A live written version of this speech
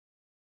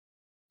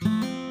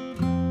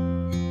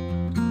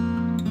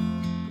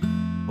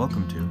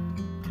Welcome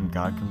to Can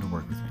God Come to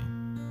Work With Me?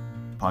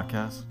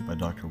 Podcast by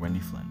Dr. Wendy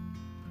Flynn,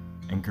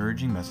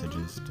 encouraging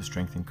messages to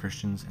strengthen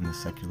Christians in the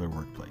secular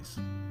workplace.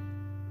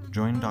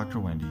 Join Dr.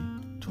 Wendy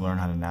to learn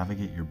how to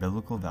navigate your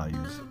biblical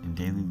values in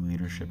daily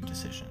leadership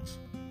decisions.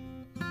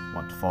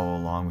 Want to follow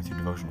along with your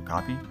devotional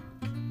copy?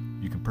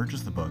 You can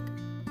purchase the book,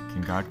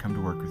 Can God Come to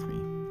Work With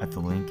Me, at the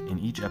link in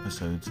each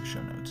episode's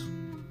show notes.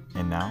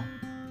 And now,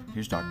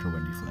 here's Dr.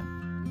 Wendy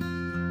Flynn.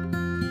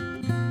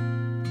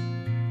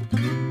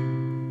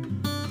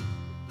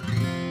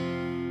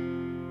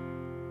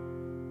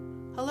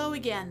 Hello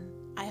again.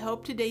 I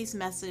hope today's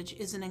message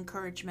is an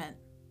encouragement.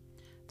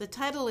 The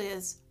title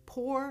is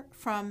Pour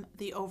from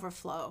the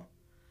Overflow.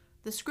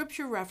 The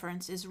scripture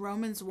reference is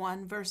Romans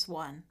 1 verse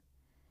 1.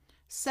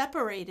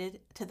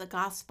 Separated to the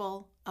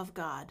gospel of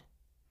God.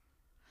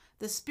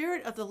 The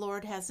Spirit of the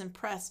Lord has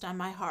impressed on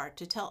my heart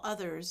to tell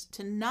others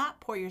to not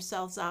pour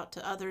yourselves out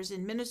to others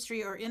in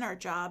ministry or in our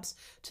jobs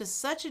to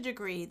such a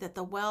degree that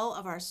the well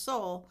of our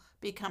soul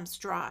becomes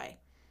dry,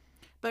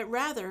 but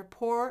rather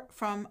pour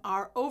from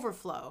our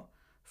overflow,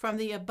 from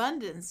the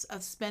abundance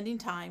of spending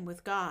time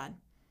with God.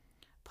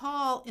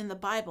 Paul in the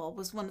Bible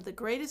was one of the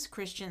greatest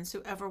Christians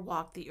who ever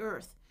walked the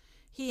earth.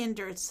 He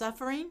endured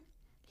suffering,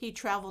 he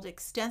traveled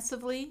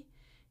extensively,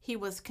 he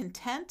was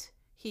content,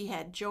 he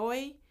had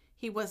joy,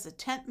 he was a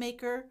tent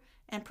maker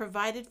and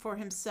provided for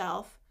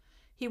himself.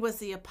 He was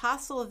the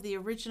apostle of the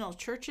original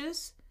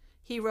churches.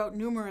 He wrote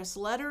numerous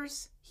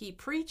letters, he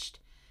preached,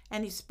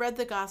 and he spread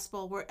the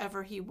gospel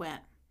wherever he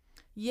went.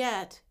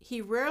 Yet, he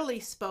rarely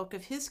spoke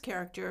of his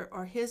character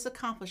or his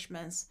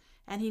accomplishments,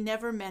 and he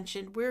never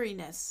mentioned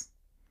weariness.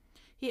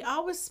 He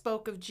always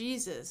spoke of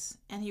Jesus,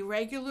 and he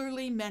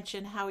regularly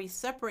mentioned how he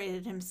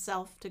separated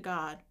himself to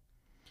God.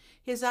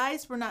 His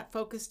eyes were not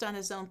focused on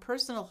his own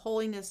personal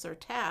holiness or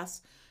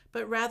tasks,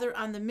 but rather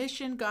on the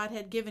mission God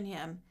had given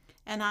him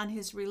and on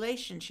his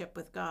relationship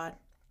with God.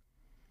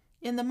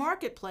 In the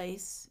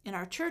marketplace, in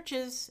our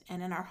churches,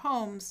 and in our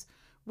homes,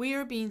 we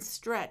are being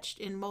stretched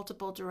in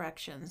multiple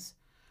directions.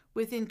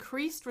 With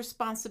increased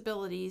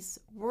responsibilities,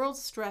 world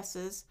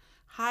stresses,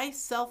 high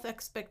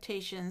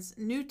self-expectations,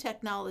 new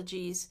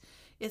technologies,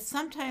 it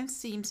sometimes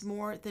seems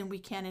more than we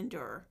can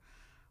endure.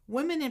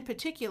 Women in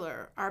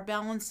particular are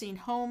balancing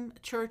home,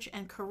 church,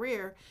 and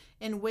career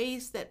in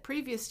ways that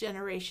previous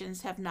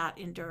generations have not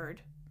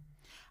endured.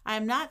 I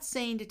am not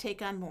saying to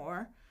take on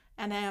more,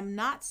 and I am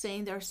not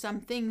saying there are some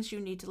things you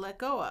need to let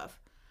go of,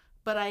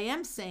 but I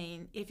am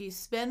saying if you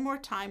spend more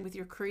time with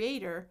your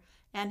Creator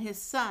and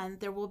His Son,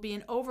 there will be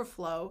an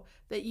overflow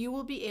that you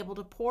will be able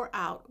to pour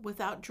out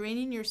without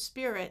draining your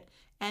spirit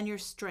and your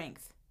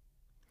strength.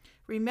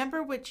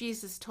 Remember what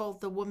Jesus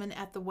told the woman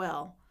at the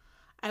well,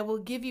 I will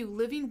give you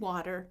living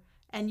water,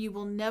 and you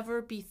will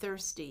never be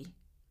thirsty.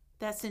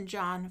 That's in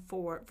John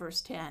 4, verse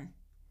 10.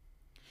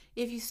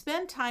 If you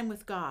spend time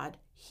with God,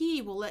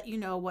 He will let you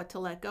know what to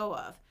let go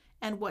of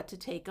and what to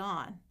take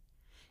on.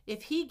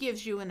 If He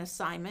gives you an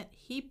assignment,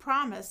 He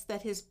promised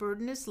that His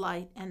burden is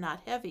light and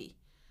not heavy.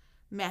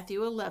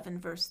 Matthew 11,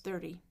 verse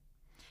 30.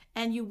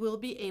 And you will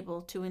be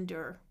able to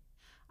endure.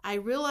 I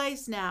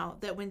realize now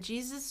that when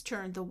Jesus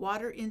turned the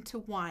water into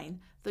wine,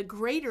 the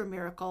greater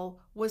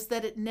miracle was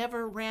that it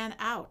never ran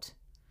out.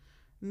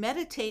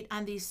 Meditate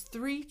on these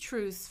three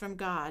truths from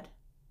God.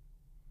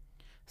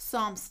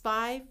 Psalms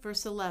 5,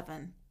 verse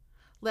 11.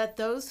 Let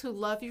those who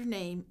love your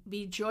name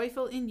be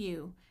joyful in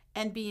you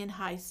and be in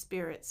high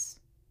spirits.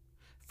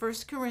 1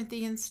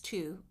 Corinthians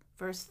 2,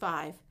 verse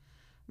 5.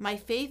 My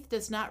faith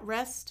does not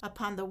rest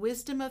upon the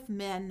wisdom of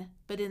men,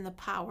 but in the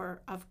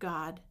power of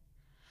God.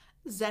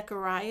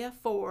 Zechariah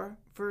 4,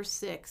 verse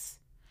 6.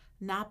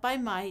 Not by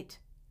might,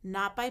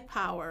 not by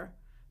power,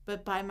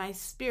 but by my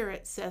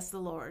Spirit, says the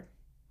Lord.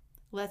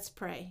 Let's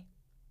pray.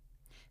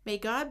 May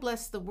God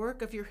bless the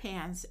work of your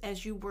hands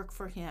as you work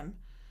for Him.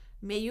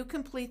 May you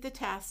complete the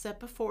task set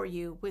before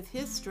you with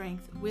His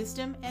strength,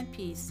 wisdom, and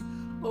peace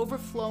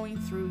overflowing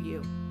through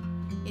you.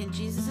 In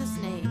Jesus'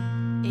 name,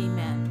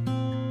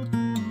 amen.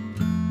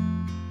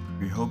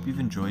 We hope you've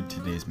enjoyed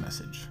today's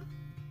message.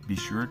 Be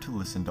sure to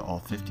listen to all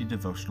 50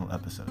 devotional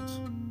episodes.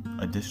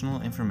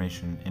 Additional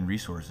information and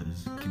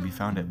resources can be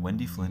found at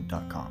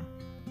wendyflint.com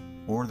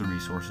or the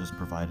resources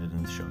provided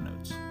in the show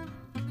notes.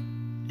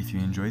 If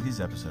you enjoy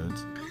these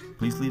episodes,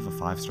 please leave a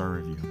 5-star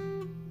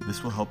review.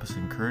 This will help us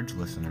encourage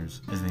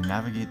listeners as they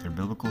navigate their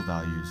biblical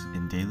values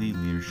in daily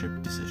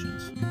leadership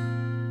decisions.